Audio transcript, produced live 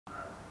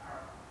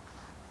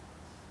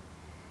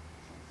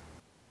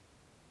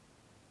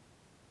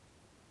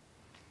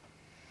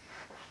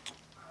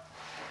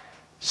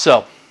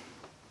So,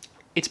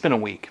 it's been a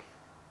week.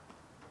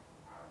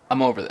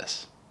 I'm over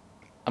this.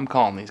 I'm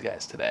calling these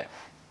guys today.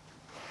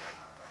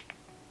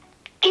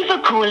 Thank you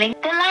for calling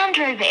the Land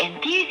Rover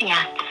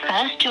enthusiast's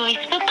first choice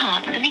for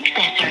parts and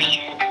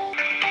accessories.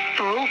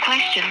 For all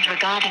questions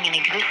regarding an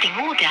existing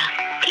order,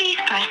 please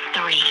press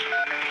 3.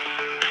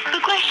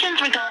 For questions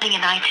regarding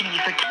an item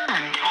you've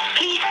returned,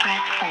 please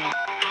press 4.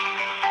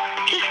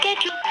 To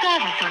schedule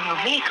service on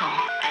your vehicle,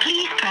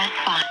 please press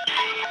 5.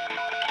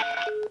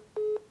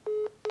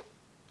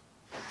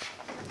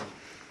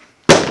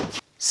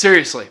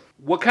 Seriously,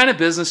 what kind of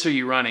business are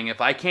you running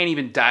if I can't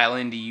even dial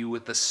into you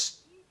with the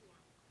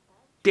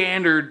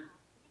standard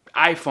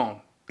iPhone?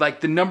 Like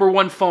the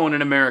 #1 phone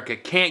in America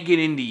can't get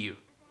into you.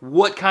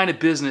 What kind of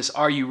business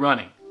are you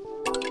running?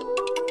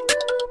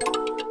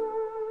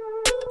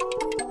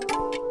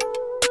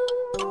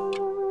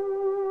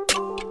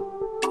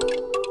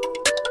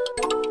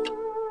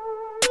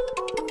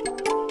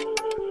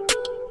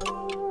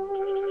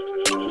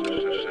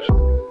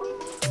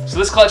 So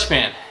this clutch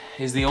fan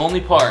is the only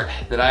part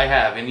that I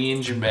have in the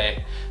engine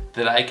bay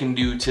that I can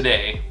do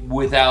today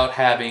without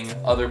having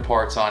other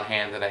parts on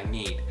hand that I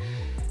need.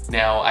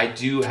 Now, I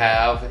do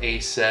have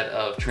a set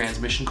of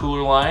transmission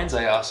cooler lines.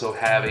 I also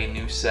have a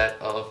new set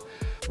of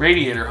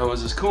radiator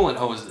hoses, coolant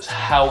hoses.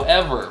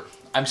 However,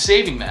 I'm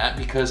saving that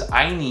because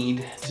I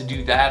need to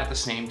do that at the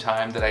same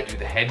time that I do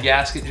the head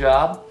gasket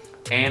job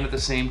and at the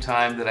same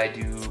time that I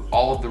do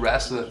all of the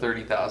rest of the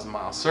 30,000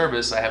 mile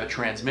service. I have a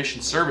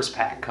transmission service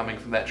pack coming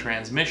from that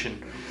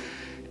transmission.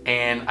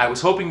 And I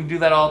was hoping to do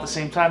that all at the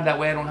same time. That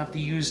way I don't have to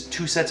use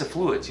 2 sets of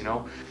fluids, you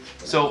know?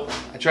 So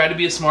I tried to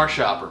be a smart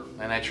shopper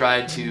and I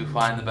tried to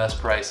find the best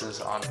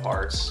prices on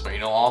parts. You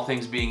know, all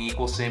things being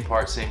equal, same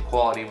parts, same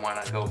quality, why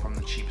not go from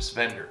the cheapest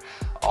vendor?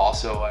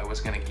 Also, I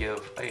was gonna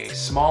give a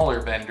smaller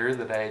vendor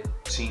that I had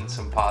seen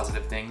some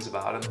positive things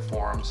about in the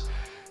forums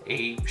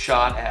a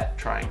shot at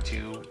trying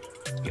to,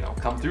 you know,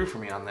 come through for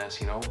me on this,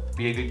 you know,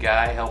 be a good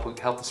guy, help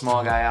the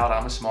small guy out.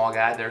 I'm a small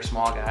guy, they're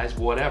small guys,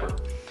 whatever.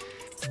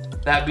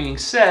 That being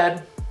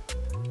said,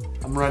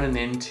 I'm running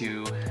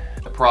into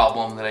a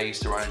problem that I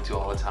used to run into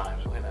all the time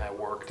when I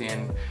worked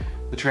in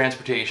the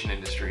transportation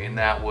industry, and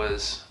that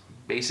was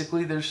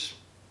basically there's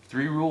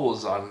 3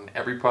 rules on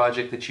every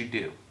project that you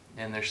do,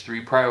 and there's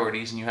 3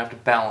 priorities and you have to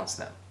balance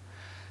them.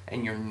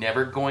 And you're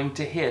never going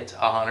to hit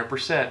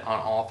 100% on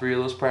all 3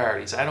 of those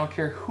priorities. I don't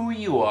care who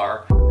you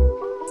are.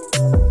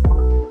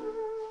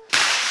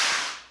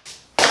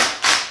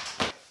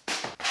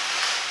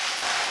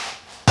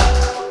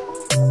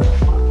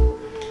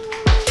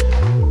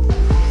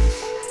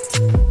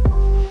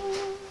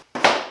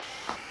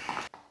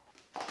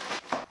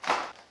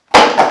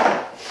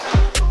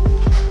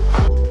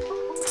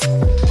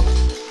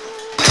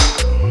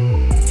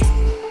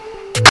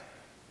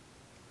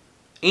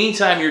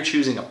 Anytime you're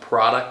choosing a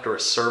product or a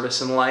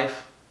service in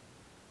life,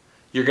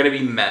 you're going to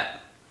be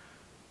met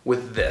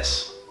with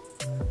this,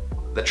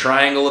 the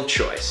triangle of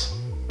choice,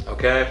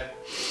 okay?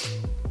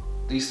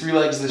 These 3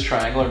 legs of this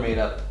triangle are made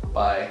up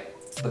by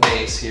the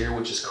base here,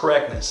 which is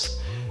correctness.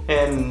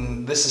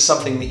 And this is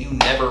something that you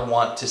never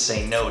want to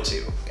say no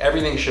to.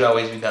 Everything should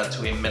always be done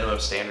to a minimum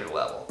standard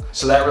level.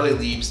 So that really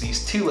leaves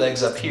these 2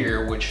 legs up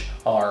here, which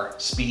are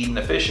speed and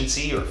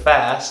efficiency, or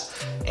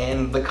fast,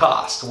 and the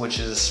cost, which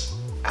is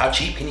how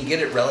cheap can you get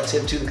it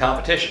relative to the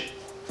competition.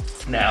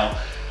 Now,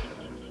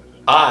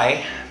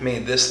 I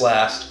made this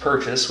last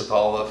purchase with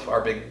all of our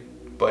big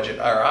budget,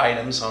 our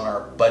items on our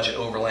budget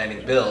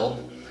overlanding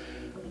build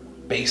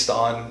based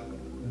on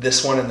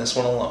this one and this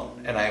one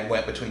alone. And I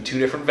went between 2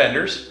 different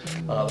vendors.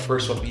 The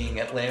first one being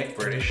Atlantic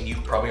British.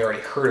 You've probably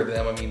already heard of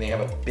them. I mean, they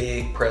have a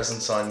big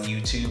presence on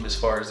YouTube as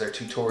far as their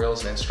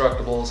tutorials and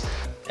instructables.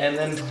 And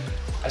then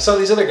I saw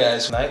these other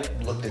guys and I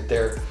looked at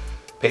their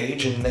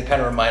page and they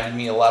kind of reminded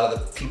me a lot of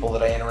the people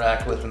that I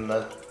interact with in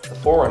the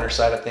Forerunner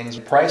side of things.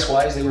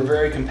 Price-wise, they were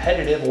very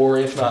competitive, or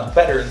if not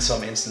better in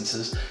some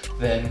instances,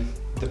 than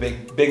the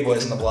big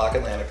boys in the block,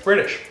 Atlantic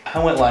British.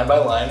 I went line by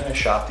line and I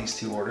shopped these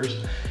 2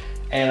 orders,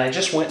 and I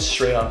just went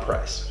straight on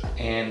price.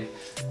 And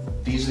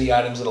these are the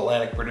items that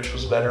Atlantic British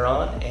was better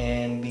on,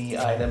 and the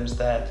items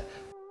that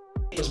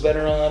was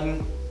better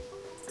on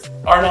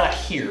are not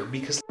here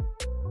because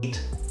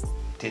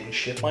didn't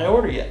ship my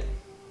order yet.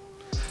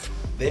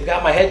 They've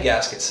got my head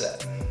gasket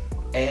set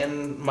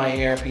and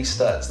my ARP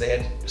studs. They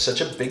had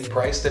such a big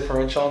price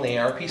differential on the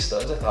ARP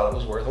studs, I thought it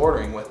was worth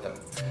ordering with them.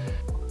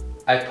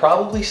 I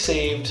probably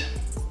saved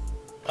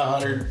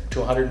 $100 to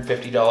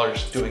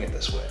 $150 doing it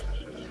this way.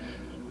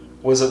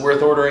 Was it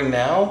worth ordering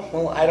now?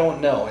 Well, I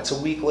don't know. It's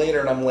a week later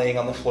and I'm laying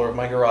on the floor of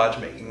my garage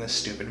making this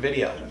stupid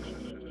video.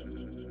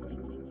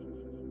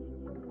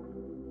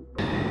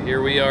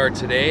 Here we are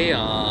today.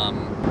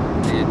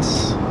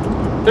 It's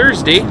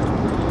Thursday.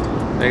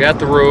 I got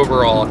the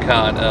Rover all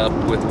caught up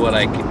with what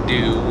I could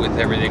do with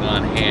everything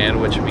on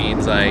hand, which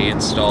means I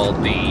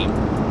installed the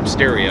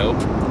stereo,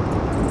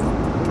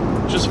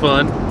 which is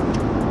fun.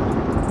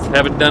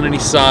 Haven't done any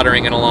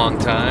soldering in a long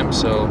time,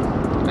 so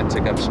I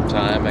took up some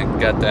time. I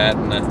got that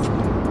in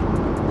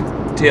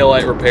the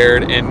taillight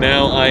repaired, and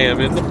now I am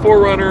in the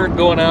 4Runner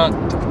going out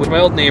with my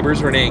old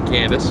neighbors, Renee and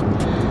Candace.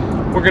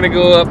 We're gonna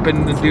go up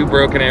and do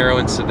Broken Arrow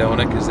in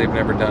Sedona because they've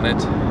never done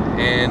it,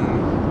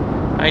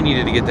 and I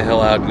needed to get the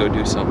hell out and go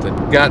do something.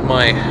 Got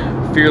my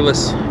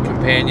fearless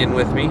companion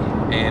with me,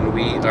 and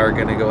we are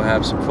gonna go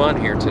have some fun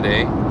here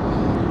today.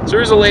 So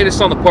here's the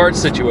latest on the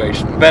parts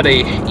situation. I've had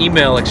a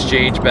email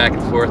exchange back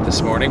and forth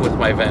this morning with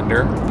my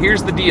vendor.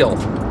 Here's the deal.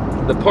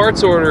 The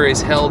parts order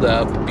is held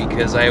up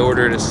because I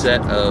ordered a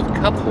set of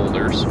cup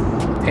holders,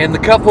 and the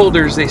cup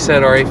holders, they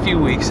said, are a few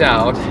weeks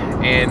out,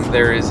 and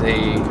there is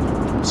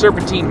a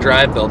serpentine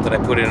drive belt that I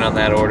put in on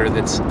that order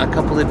that's a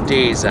couple of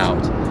days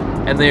out,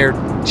 and they're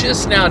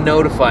just now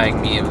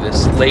notifying me of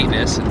this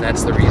lateness, and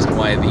that's the reason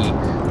why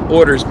the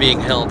order's being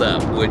held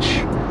up, which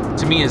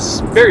to me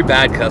is very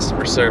bad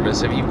customer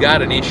service. If you've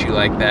got an issue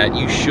like that,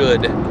 you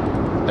should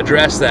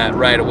address that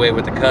right away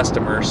with the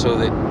customer so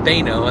that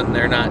they know and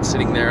they're not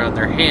sitting there on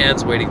their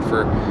hands waiting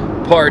for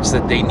parts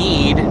that they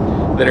need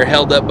that are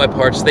held up by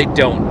parts they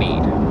don't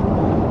need.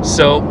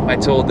 So I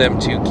told them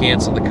to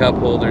cancel the cup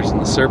holders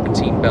and the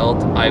serpentine belt.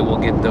 I will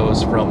get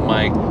those from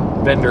my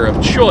vendor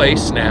of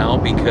choice now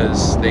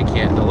because they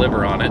can't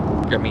deliver on it.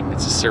 I mean,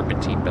 it's a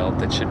serpentine belt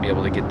that should be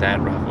able to get that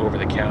over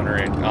the counter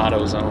in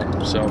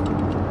AutoZone, so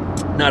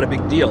not a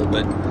big deal,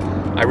 but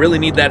I really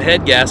need that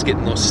head gasket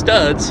and those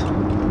studs,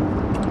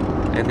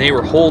 and they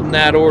were holding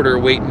that order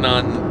waiting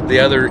on the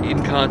other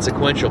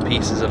inconsequential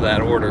pieces of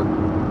that order.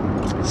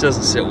 It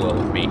doesn't sit well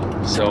with me.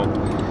 So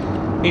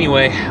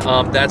anyway,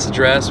 that's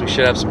addressed. We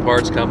should have some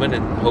parts coming,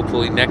 and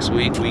hopefully next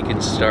week we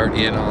can start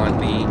in on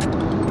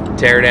the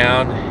tear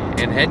down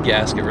and head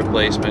gasket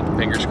replacement.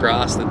 Fingers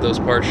crossed that those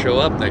parts show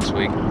up next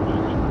week.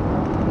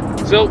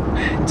 So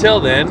until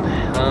then,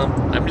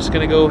 I'm just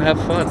gonna go have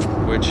fun,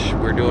 which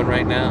we're doing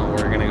right now.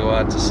 We're gonna go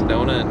out to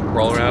Sedona and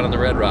crawl around in the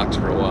Red Rocks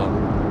for a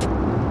while.